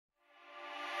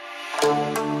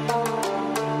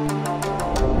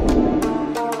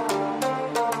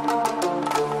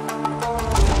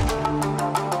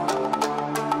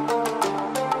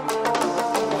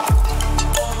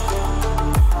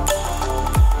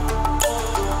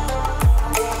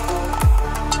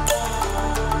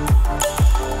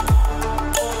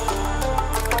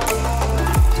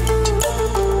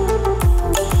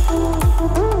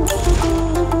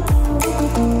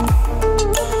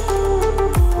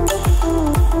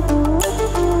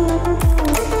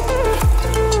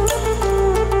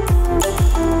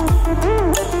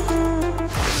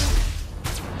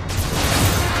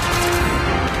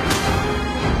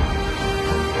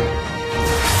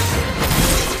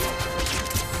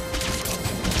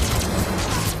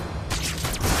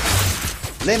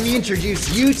Let me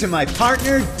introduce you to my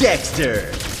partner,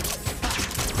 Dexter.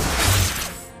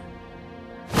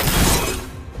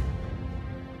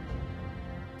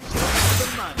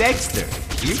 Dexter,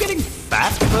 are you getting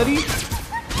fat, buddy?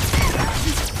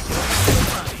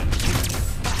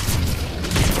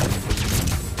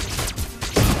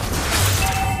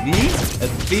 Me? A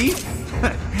thief?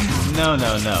 No,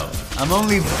 no, no. I'm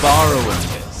only borrowing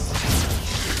this.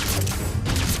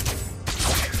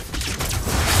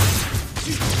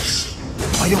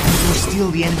 Why don't we go steal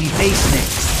the enemy base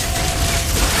next?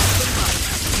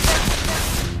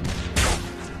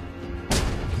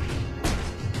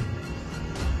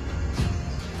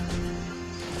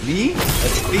 Me? A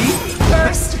thief?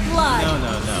 First blood! No,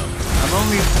 no, no. I'm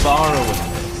only borrowing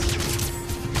this.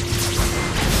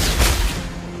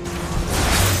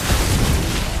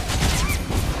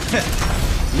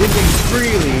 Living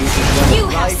freely is one You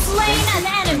of have life's slain basic an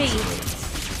enemy! principles.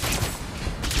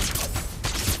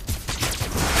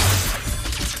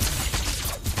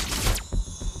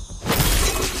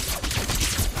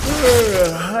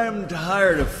 I'm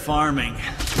tired of farming.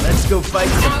 Let's go fight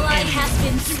some Ally enemies. has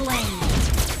been slain.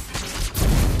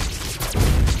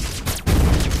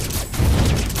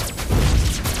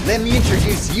 Let me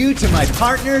introduce you to my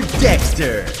partner,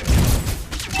 Dexter.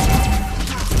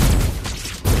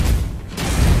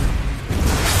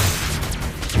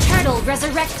 Turtle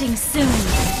resurrecting soon.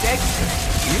 Dexter,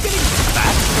 are you getting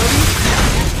fat, buddy?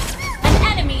 An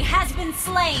enemy has been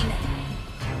slain.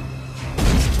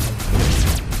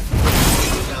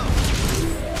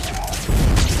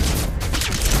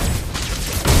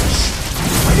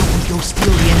 Why don't we go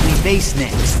steal the enemy base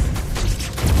next?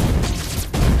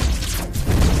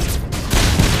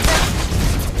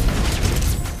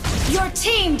 Your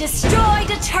team destroyed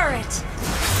a turret.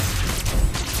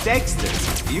 Dexter,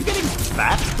 are you getting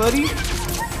fat, buddy?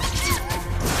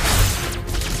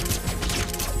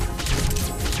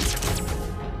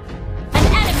 An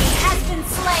enemy has been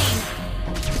slain.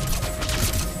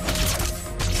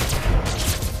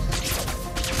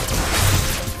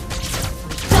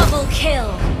 Double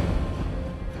kill.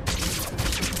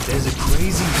 There's a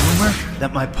crazy rumor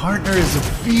that my partner is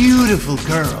a beautiful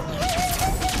girl.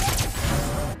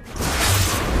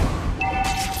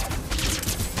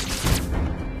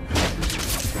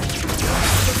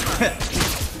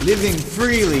 Living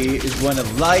freely is one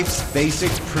of life's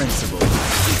basic principles.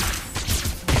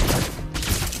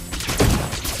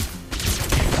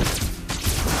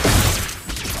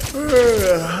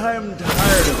 I'm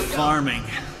tired of farming.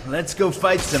 Let's go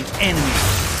fight some enemies.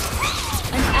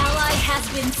 An ally has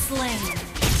been slain.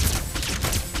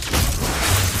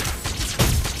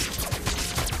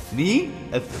 Me?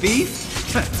 A thief?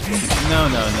 No,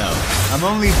 no, no. I'm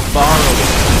only borrowing.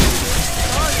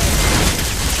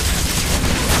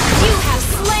 You have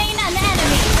slain an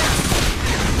enemy.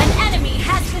 An enemy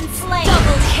has been slain.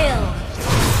 Double kill.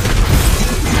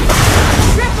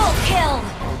 Triple kill.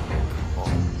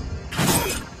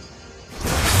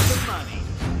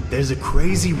 There's a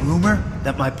crazy rumor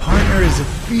that my partner is a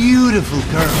beautiful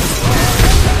girl.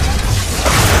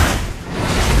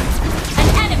 An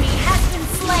enemy has been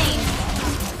slain.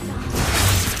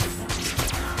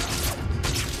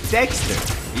 Dexter,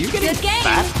 are you getting Good game.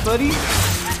 fat, buddy?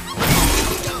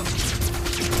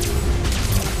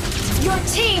 Your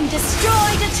team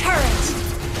destroyed a turret.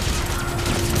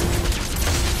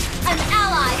 An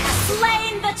ally has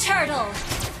slain the turtle.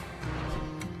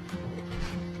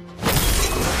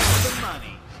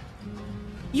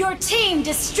 Your team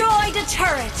destroyed a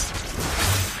turret.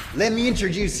 Let me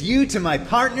introduce you to my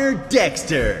partner,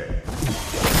 Dexter.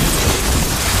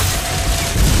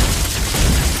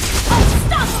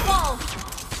 Unstoppable!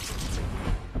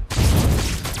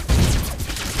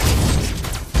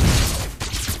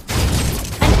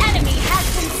 An enemy has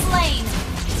been slain.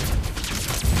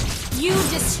 You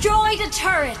destroyed a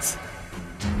turret.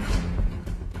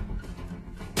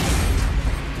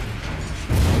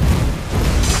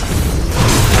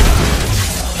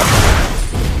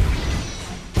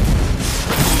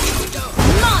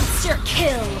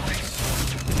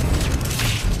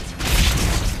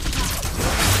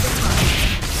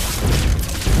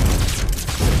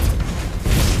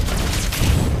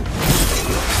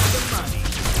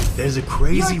 There's a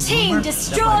crazy Your team rumor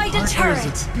destroyed that my a partner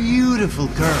turret. is a beautiful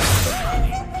girl.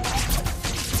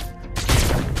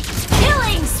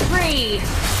 Killing spree!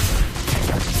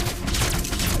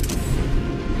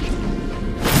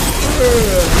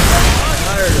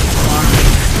 Tired of farming.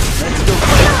 Let's go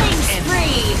Killing fight.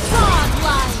 spree!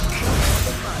 Godlike!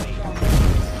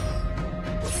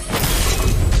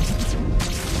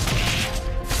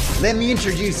 Let me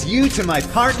introduce you to my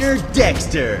partner,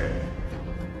 Dexter.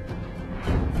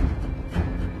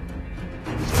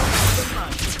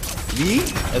 Me?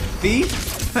 A thief?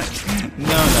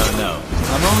 No.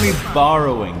 I'm only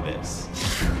borrowing this.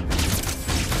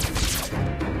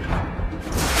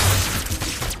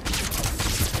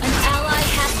 An ally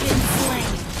has been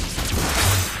slain.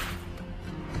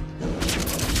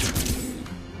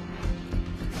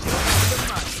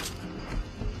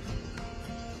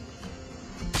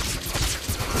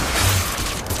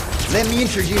 Let me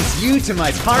introduce you to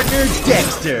my partner,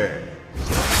 Dexter.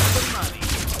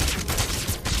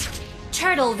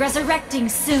 Turtle resurrecting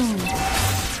soon.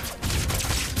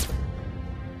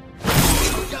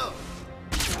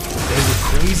 There's a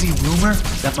crazy rumor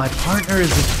that my partner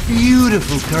is a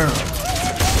beautiful girl.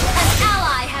 An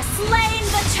ally has slain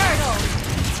the turtle.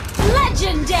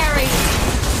 Legendary.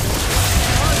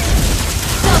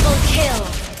 Double kill.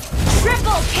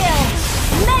 Triple kill.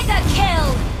 Mega kill.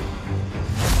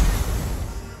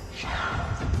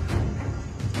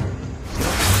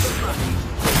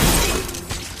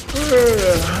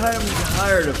 I'm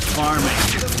tired of farming.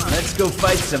 Let's go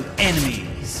fight some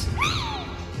enemies.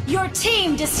 Your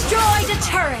team destroyed a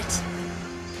turret.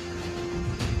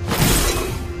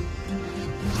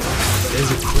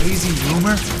 There's a crazy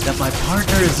rumor that my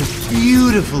partner is a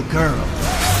beautiful girl.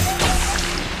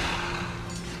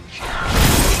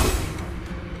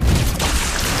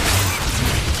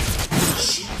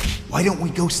 Why don't we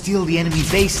go steal the enemy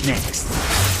base next?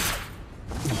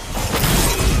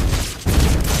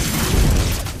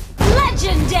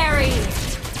 Legendary!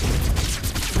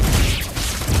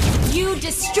 You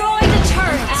destroyed the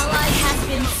turret. Ally has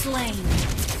been slain.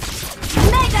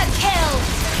 Mega kill!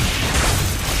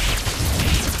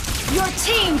 Your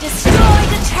team destroyed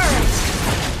the turret.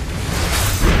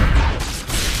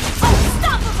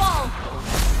 Unstoppable!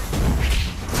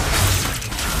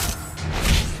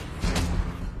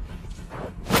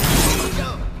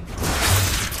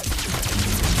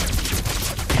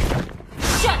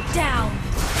 Shut down!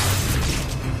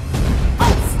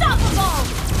 Unstoppable!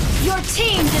 Your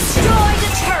team destroyed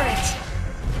a turret!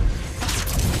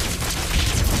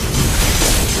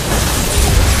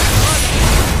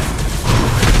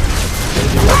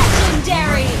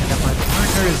 Legendary! That my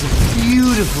partner is a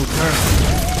beautiful girl.